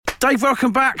Dave,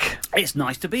 welcome back. It's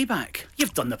nice to be back.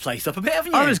 You've done the place up a bit,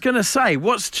 haven't you? I was going to say,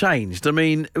 what's changed? I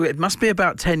mean, it must be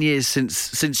about 10 years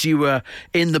since you were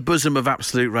in the bosom of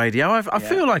Absolute Radio. I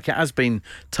feel like it has been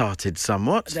tarted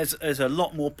somewhat. There's a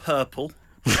lot more purple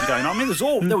going on. I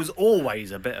mean, there was always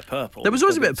a bit of purple. There was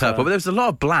always a bit of purple, but there was a lot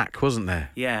of black, wasn't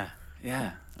there? Yeah.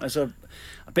 There's a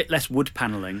bit less wood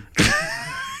panelling.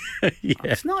 Yeah.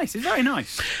 It's nice. It's very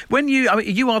nice. When you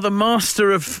are the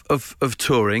master of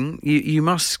touring, you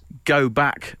must go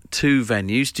back to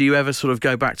venues. Do you ever sort of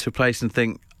go back to a place and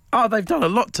think, oh, they've done a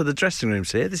lot to the dressing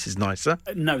rooms here, this is nicer?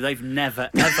 No, they've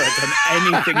never, ever done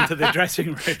anything to the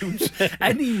dressing rooms.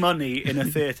 Any money in a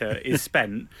theatre is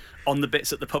spent on the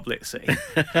bits that the public see.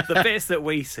 The bits that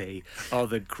we see are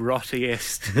the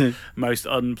grottiest, most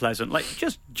unpleasant. Like,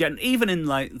 just even in,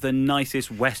 like, the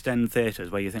nicest West End theatres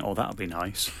where you think, oh, that'll be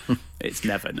nice. It's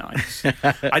never nice.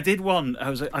 I did one,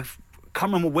 I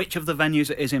can't remember which of the venues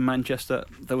it is in Manchester.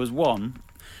 There was one,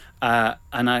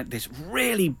 and this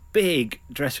really big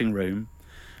dressing room,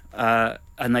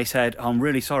 and they said, oh, I'm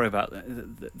really sorry about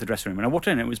the dressing room. And I walked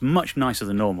in, and it was much nicer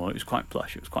than normal. It was quite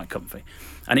plush, it was quite comfy.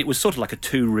 And it was sort of like a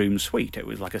 2-room suite. It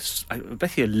was like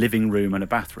basically a living room and a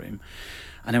bathroom.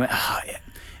 And I went,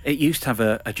 it used to have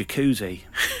a jacuzzi,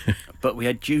 but we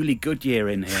had Julie Goodyear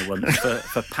in here once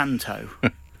for Panto.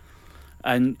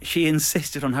 And she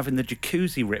insisted on having the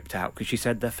jacuzzi ripped out because she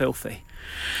said they're filthy.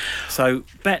 So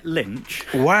Bette Lynch,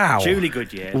 Julie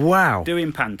Goodyear,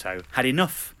 doing Panto, had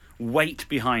enough weight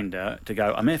behind her to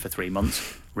go, I'm here for 3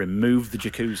 months, remove the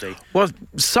jacuzzi. Well,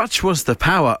 such was the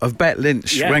power of Bette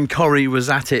Lynch when Corrie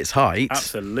was at its height.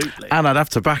 Absolutely. And I'd have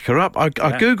to back her up. I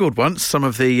Googled once some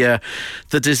of the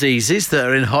diseases that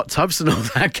are in hot tubs and all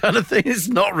that kind of thing. It's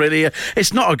not really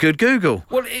it's not a good Google.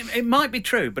 Well, it might be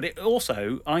true, but it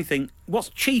also, I think, what's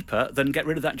cheaper than get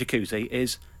rid of that jacuzzi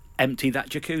is empty that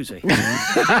jacuzzi.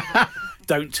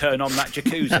 Don't turn on that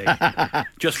jacuzzi.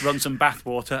 Just run some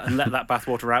bathwater and let that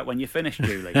bathwater out when you're finished,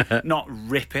 Julie. Not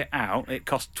rip it out. It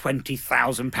costs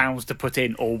 £20,000 to put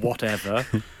in or whatever.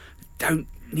 Don't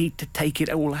need to take it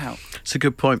all out. It's a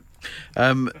good point.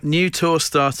 New tour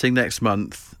starting next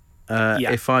month.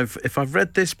 If I've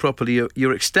read this properly,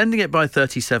 you're extending it by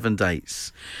 37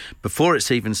 dates before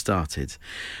it's even started.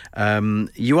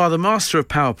 You are the master of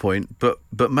PowerPoint,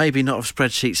 but maybe not of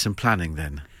spreadsheets and planning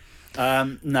then.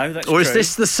 No, that's true. Or is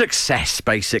this the success,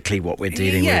 basically, what we're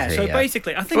dealing with here? So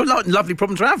basically, I think... Well, lovely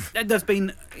problem to have. There's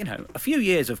been, a few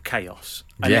years of chaos,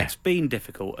 and it's been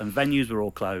difficult, and venues were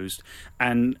all closed,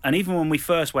 and even when we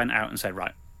first went out and said,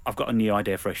 right, I've got a new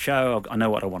idea for a show, I know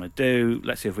what I want to do,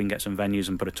 let's see if we can get some venues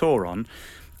and put a tour on,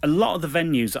 a lot of the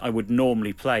venues that I would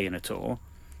normally play in a tour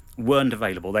weren't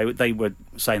available. They were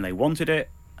saying they wanted it,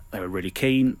 they were really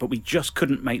keen, but we just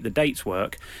couldn't make the dates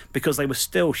work because they were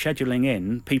still scheduling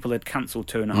in people had cancelled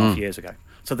 2.5 years ago.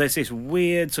 So there's this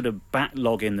weird sort of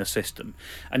backlog in the system.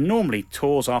 And normally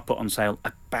tours are put on sale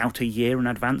about a year in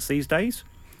advance these days.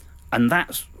 And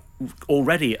that's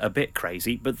already a bit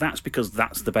crazy, but that's because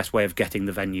that's the best way of getting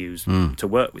the venues to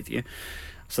work with you.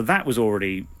 So that was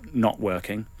already not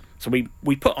working. So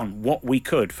we put on what we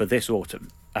could for this autumn.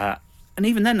 And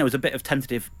even then, there was a bit of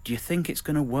tentative, do you think it's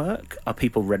going to work? Are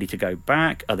people ready to go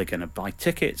back? Are they going to buy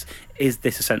tickets? Is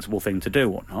this a sensible thing to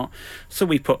do or not? So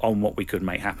we put on what we could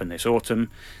make happen this autumn,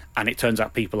 and it turns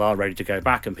out people are ready to go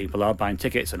back and people are buying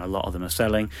tickets and a lot of them are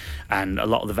selling. And a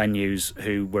lot of the venues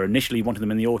who were initially wanting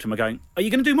them in the autumn are going, are you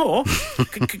going to do more?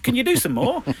 Can you do some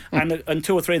more? And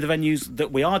 2 or 3 of the venues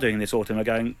that we are doing this autumn are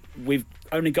going, we've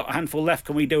only got a handful left,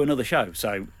 can we do another show?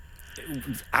 So...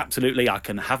 absolutely, I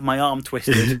can have my arm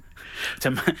twisted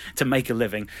to make a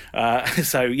living.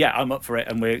 So yeah, I'm up for it,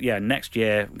 and next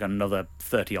year we've got another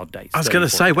 30 odd dates. I was going to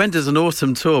say, when does an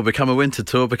autumn tour become a winter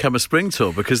tour, become a spring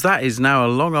tour? Because that is now a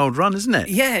long old run, isn't it?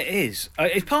 Yeah, it is.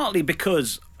 It's partly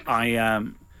because I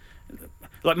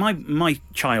like my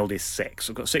child is 6.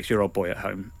 I've got a 6-year-old boy at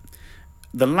home.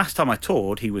 The last time I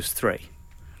toured, he was 3,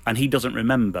 and he doesn't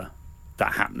remember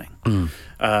that happening.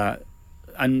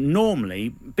 And normally,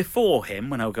 before him,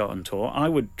 when I would go on tour, I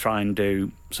would try and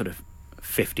do sort of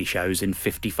 50 shows in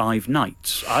 55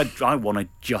 nights. I want to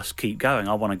just keep going.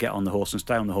 I want to get on the horse and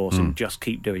stay on the horse and just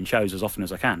keep doing shows as often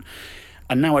as I can.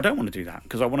 And now I don't want to do that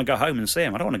because I want to go home and see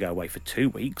him. I don't want to go away for 2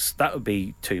 weeks. That would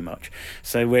be too much.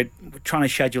 So we're trying to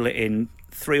schedule it in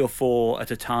 3 or 4 at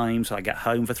a time, so I get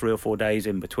home for 3 or 4 days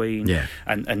in between. Yeah.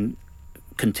 And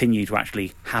continue to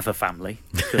actually have a family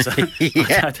because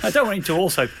I don't want him to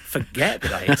also forget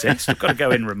that I exist. I've got to go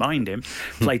in and remind him,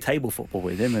 play table football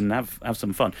with him and have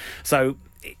some fun. So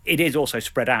it is also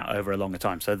spread out over a longer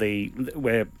time. So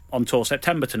we're on tour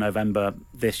September to November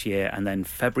this year, and then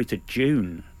February to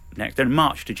June They're in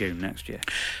March to June next year.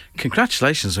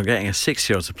 Congratulations on getting a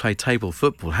 6-year-old to play table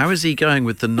football. How is he going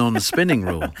with the non-spinning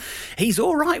rule? He's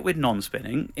all right with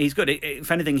non-spinning. He's good.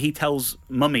 If anything, he tells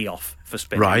Mummy off for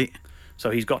spinning. Right. So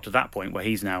he's got to that point where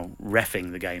he's now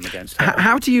reffing the game against her.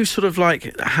 How do you sort of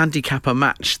like handicap a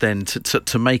match then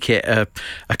to make it a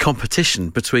competition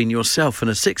between yourself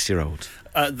and a 6-year-old?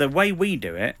 The way we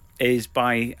do it is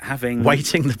by having...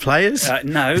 Weighting the players?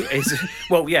 No,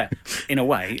 well, yeah, in a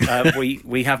way.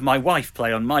 We have my wife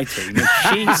play on my team, and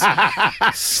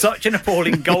she's such an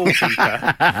appalling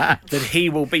goalkeeper that he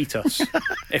will beat us.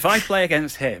 If I play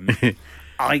against him,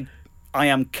 I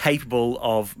am capable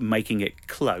of making it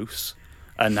close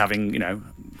and having,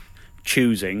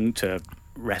 choosing to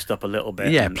rest up a little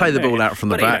bit. Yeah, play the ball out from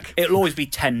the back. It'll always be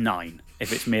 10-9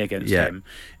 if it's me against him.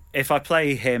 If I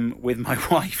play him with my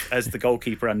wife as the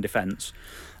goalkeeper and defence,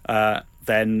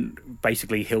 then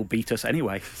basically he'll beat us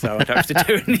anyway, so I don't have to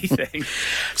do anything.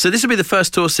 So this will be the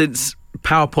first tour since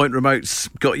PowerPoint remotes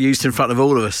got used in front of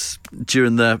all of us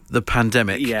during the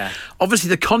pandemic. Yeah. Obviously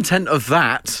the content of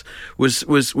that was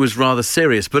rather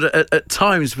serious, but at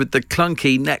times with the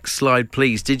clunky next slide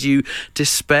please, did you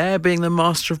despair being the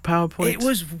master of PowerPoint? It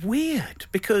was weird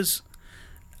because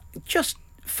just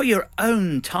for your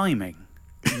own timing,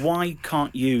 why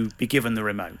can't you be given the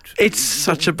remote? It's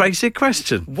such a basic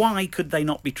question. Why could they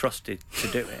not be trusted to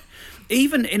do it?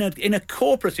 Even in a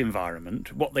corporate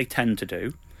environment, what they tend to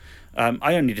do,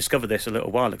 I only discovered this a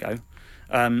little while ago,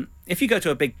 if you go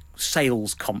to a big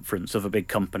sales conference of a big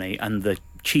company and the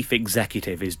chief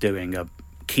executive is doing a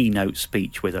keynote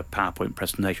speech with a PowerPoint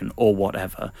presentation or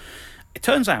whatever, it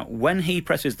turns out when he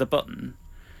presses the button,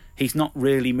 he's not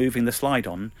really moving the slide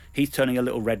on. He's turning a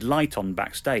little red light on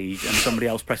backstage and somebody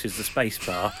else presses the space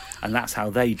bar and that's how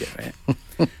they do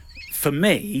it. For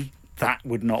me, that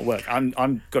would not work.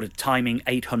 I'm got a timing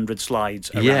 800 slides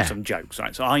around some jokes,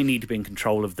 right? So I need to be in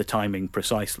control of the timing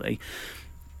precisely.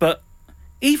 But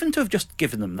even to have just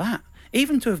given them that,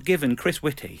 even to have given Chris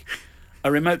Whitty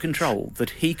a remote control that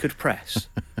he could press,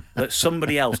 that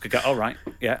somebody else could go, all right,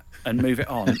 yeah, and move it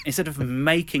on, instead of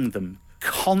making them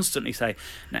constantly say,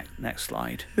 next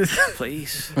slide,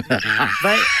 please.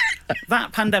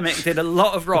 That pandemic did a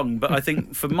lot of wrong, but I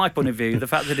think, from my point of view, the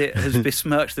fact that it has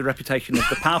besmirched the reputation of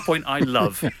the PowerPoint I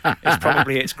love is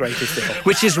probably its greatest ill.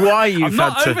 Which is why you've I'm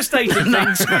not overstating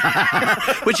things.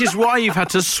 Which is why you've had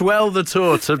to swell the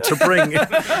tour to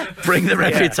bring the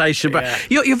reputation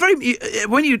back. Yeah. You're very,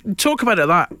 when you talk about it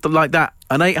like that,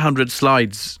 an 800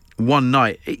 slides one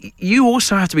night, you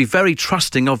also have to be very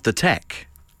trusting of the tech.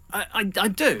 I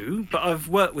do, but I've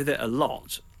worked with it a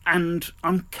lot, and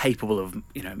I'm capable of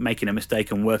making a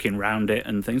mistake and working around it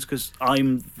and things, because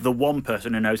I'm the one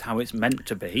person who knows how it's meant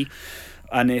to be,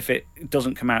 and if it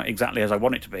doesn't come out exactly as I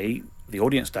want it to be, the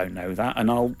audience don't know that, and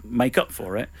I'll make up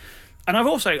for it. And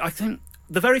I think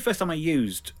the very first time I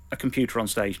used a computer on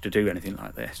stage to do anything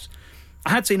like this, I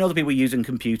had seen other people using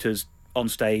computers on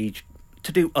stage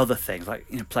to do other things,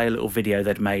 like play a little video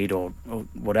they'd made or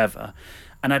whatever.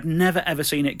 And I'd never, ever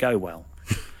seen it go well.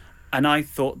 And I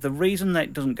thought the reason that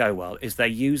it doesn't go well is they're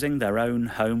using their own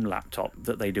home laptop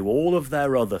that they do all of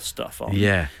their other stuff on.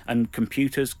 Yeah. And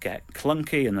computers get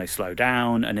clunky and they slow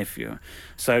down. And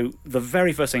so the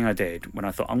very first thing I did when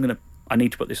I thought I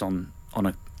need to put this on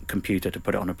a computer to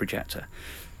put it on a projector,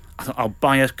 I thought I'll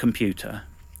buy a computer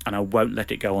and I won't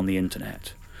let it go on the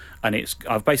internet. And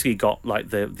I've basically got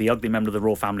like the ugly member of the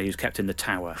royal family who's kept in the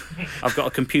tower. I've got a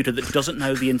computer that doesn't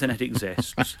know the internet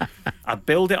exists. I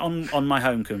build it on my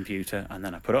home computer, and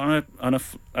then I put it on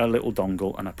a little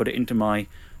dongle, and I put it into my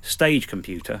stage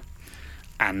computer,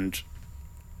 and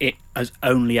it has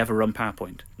only ever run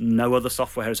PowerPoint. No other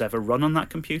software has ever run on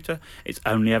that computer. It's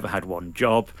only ever had one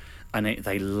job, and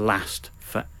they last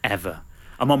forever.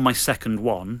 I'm on my second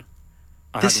one.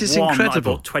 This is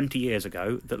incredible. I bought 20 years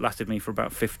ago that lasted me for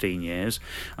about 15 years,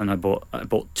 and I bought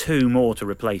 2 more to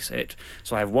replace it.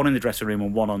 So I have one in the dressing room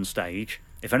and one on stage.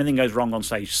 If anything goes wrong on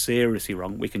stage, seriously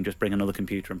wrong, we can just bring another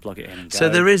computer and plug it in and go. So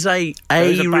there is a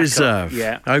reserve.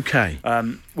 Yeah. Okay.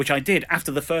 Which I did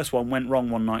after the first one went wrong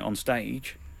one night on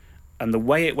stage. And the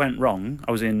way it went wrong,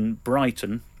 I was in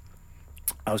Brighton.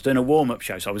 I was doing a warm-up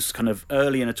show, so I was kind of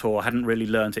early in a tour, hadn't really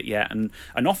learnt it yet, and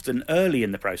often early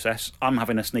in the process, I'm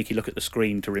having a sneaky look at the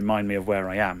screen to remind me of where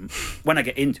I am. When I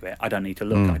get into it, I don't need to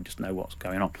look, I just know what's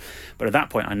going on. But at that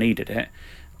point, I needed it,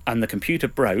 and the computer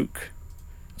broke.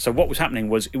 So what was happening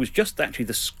was, it was just actually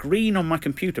the screen on my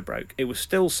computer broke. It was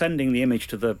still sending the image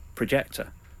to the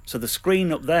projector. So the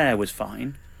screen up there was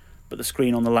fine, but the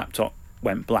screen on the laptop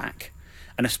went black.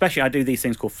 And especially I do these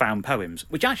things called found poems,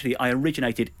 which actually I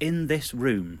originated in this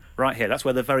room right here. That's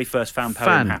where the very first found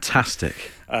poem happened.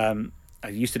 Fantastic. I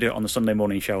used to do it on the Sunday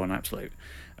morning show on Absolute,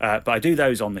 but I do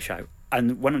those on the show.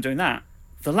 And when I'm doing that,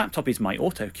 the laptop is my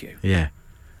auto cue. Yeah.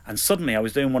 And suddenly I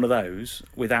was doing one of those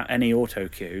without any auto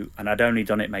cue, and I'd only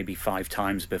done it maybe 5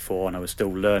 times before, and I was still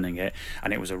learning it,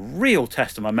 and it was a real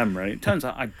test of my memory. It turns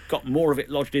out I got more of it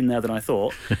lodged in there than I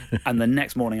thought, and the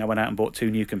next morning I went out and bought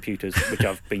 2 new computers, which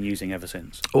I've been using ever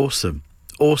since. Awesome.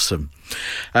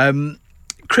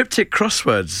 Cryptic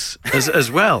crosswords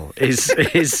as well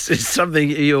is something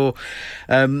you're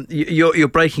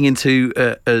breaking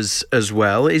into as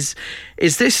well.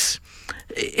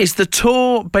 Is the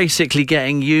tour basically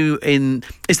getting you in?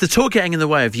 Is the tour getting in the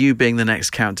way of you being the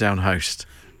next Countdown host?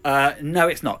 No,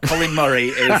 it's not. Colin Murray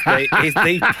is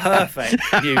the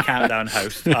perfect new Countdown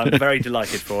host. I'm very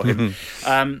delighted for him.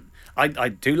 I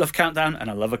do love Countdown, and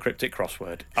I love a cryptic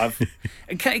crossword.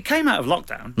 It came out of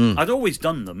lockdown. I'd always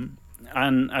done them,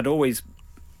 and I'd always,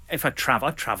 if I'd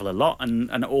travel a lot,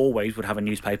 and always would have a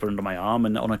newspaper under my arm,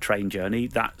 and on a train journey,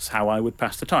 that's how I would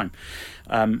pass the time.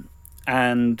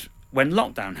 And when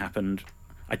lockdown happened,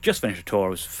 I'd just finished a tour. I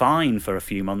was fine for a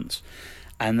few months,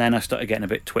 and then I started getting a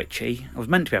bit twitchy. I was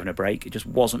meant to be having a break. It just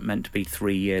wasn't meant to be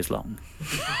 3 years long.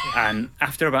 And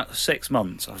after about 6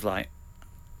 months, I was like,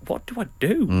 what do I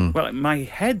do? Well, my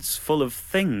head's full of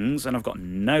things, and I've got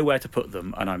nowhere to put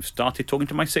them, and I've started talking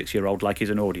to my 6-year-old like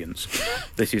he's an audience.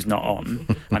 This is not on.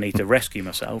 I need to rescue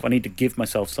myself. I need to give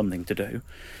myself something to do.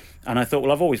 And I thought,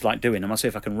 well, I've always liked doing them. I'll see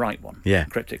if I can write one. Yeah.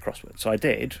 Cryptic crossword. So I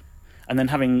did. And then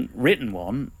having written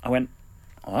one, I went,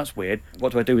 oh, that's weird.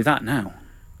 What do I do with that now?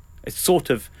 It's sort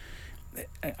of...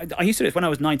 I used to do it when I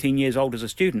was 19 years old as a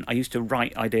student. I used to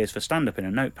write ideas for stand-up in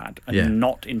a notepad and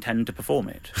not intend to perform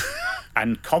it.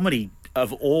 And comedy,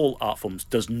 of all art forms,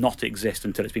 does not exist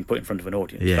until it's been put in front of an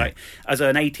audience. Yeah. Like, as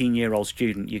an 18-year-old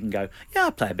student, you can go, yeah,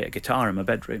 I play a bit of guitar in my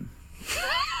bedroom.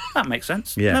 That makes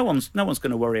sense. Yeah. No one's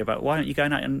going to worry about, why aren't you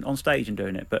going out on stage and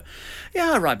doing it? But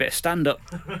yeah, I write a bit of stand-up.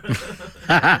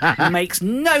 It makes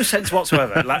no sense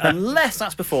whatsoever. Like, unless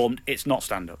that's performed, it's not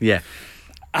stand-up. Yeah.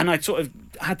 And I sort of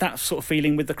had that sort of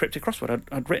feeling with the cryptic crossword.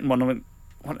 I'd written one and went,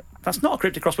 well, that's not a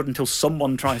cryptic crossword until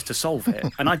someone tries to solve it.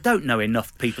 And I don't know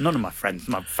enough people. None of my friends,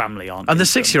 my family aren't. And the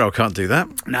 6-year-old can't do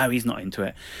that. No, he's not into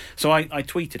it. So I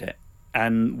tweeted it.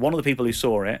 And one of the people who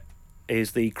saw it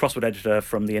is the crossword editor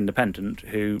from The Independent,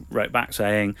 who wrote back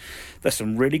saying, there's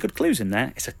some really good clues in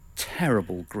there. It's a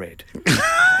terrible grid.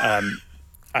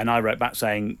 And I wrote back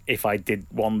saying, if I did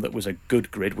one that was a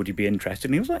good grid, would you be interested?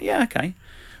 And he was like, yeah, okay.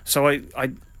 So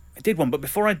I did one, but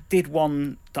before I did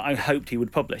one that I hoped he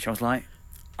would publish, I was like,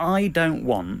 I don't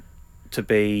want to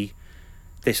be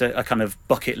this a kind of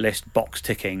bucket list box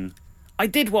ticking. I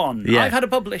did one. Yeah. I've had a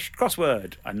published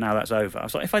crossword, and now that's over. I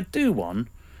was like, if I do one,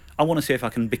 I want to see if I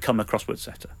can become a crossword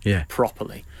setter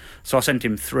properly. So I sent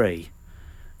him 3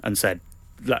 and said,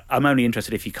 look, I'm only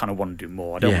interested if you kind of want to do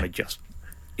more. I don't want to just,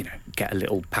 get a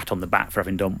little pat on the back for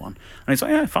having done one. And he's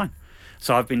like, yeah, fine.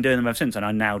 So I've been doing them ever since, and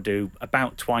I now do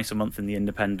about twice a month in The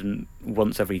Independent,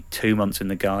 once every 2 months in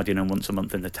The Guardian, and once a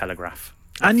month in The Telegraph.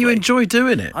 And you enjoy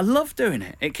doing it? I love doing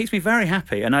it. It keeps me very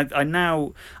happy. And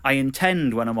I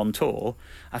intend, when I'm on tour,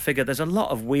 I figure there's a lot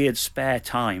of weird spare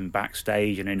time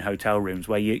backstage and in hotel rooms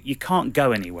where you can't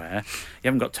go anywhere. You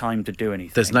haven't got time to do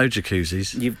anything. There's no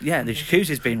jacuzzis. The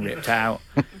jacuzzi's been ripped out.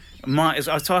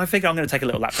 So I figure I'm going to take a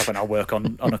little laptop and I'll work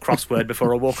on a crossword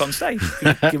before I walk on stage.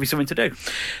 Give me something to do.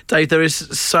 Dave, there is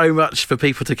so much for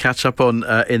people to catch up on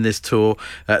in this tour.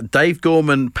 Dave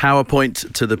Gorman,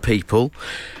 PowerPoint to the People.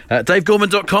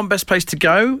 DaveGorman.com, best place to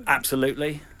go?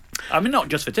 Absolutely. I mean, not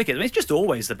just for tickets. I mean, it's just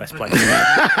always the best place to go.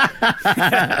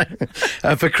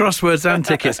 For crosswords and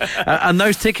tickets. And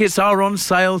those tickets are on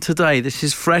sale today. This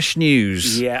is fresh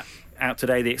news. Yeah. Out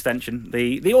today, the extension.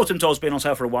 The autumn tour's been on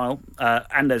sale for a while,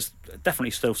 and there's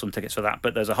definitely still some tickets for that,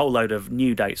 but there's a whole load of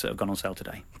new dates that have gone on sale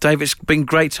today. Dave, it's been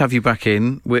great to have you back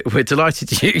in. We're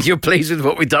delighted you're pleased with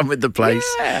what we've done with the place.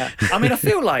 Yeah. I mean, I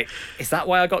feel like, is that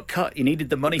why I got cut? You needed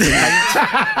the money to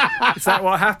paint? Is that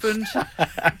what happened?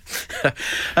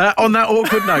 On that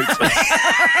awkward note,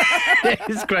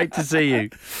 it's great to see you.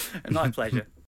 My pleasure.